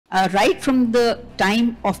Right from the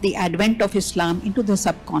time of the advent of Islam into the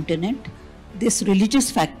subcontinent, this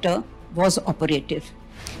religious factor was operative.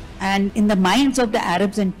 And in the minds of the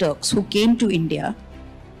Arabs and Turks who came to India,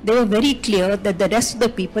 they were very clear that the rest of the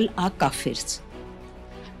people are kafirs.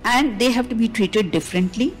 And they have to be treated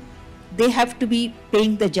differently. They have to be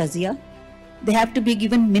paying the Jizya. They have to be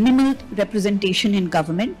given minimal representation in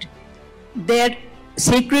government. Their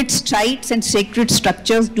sacred sites and sacred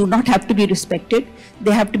structures do not have to be respected.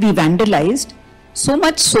 They have to be vandalized. So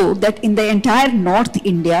much so that in the entire North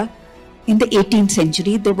India, in the 18th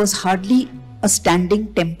century, there was hardly a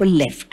standing temple left.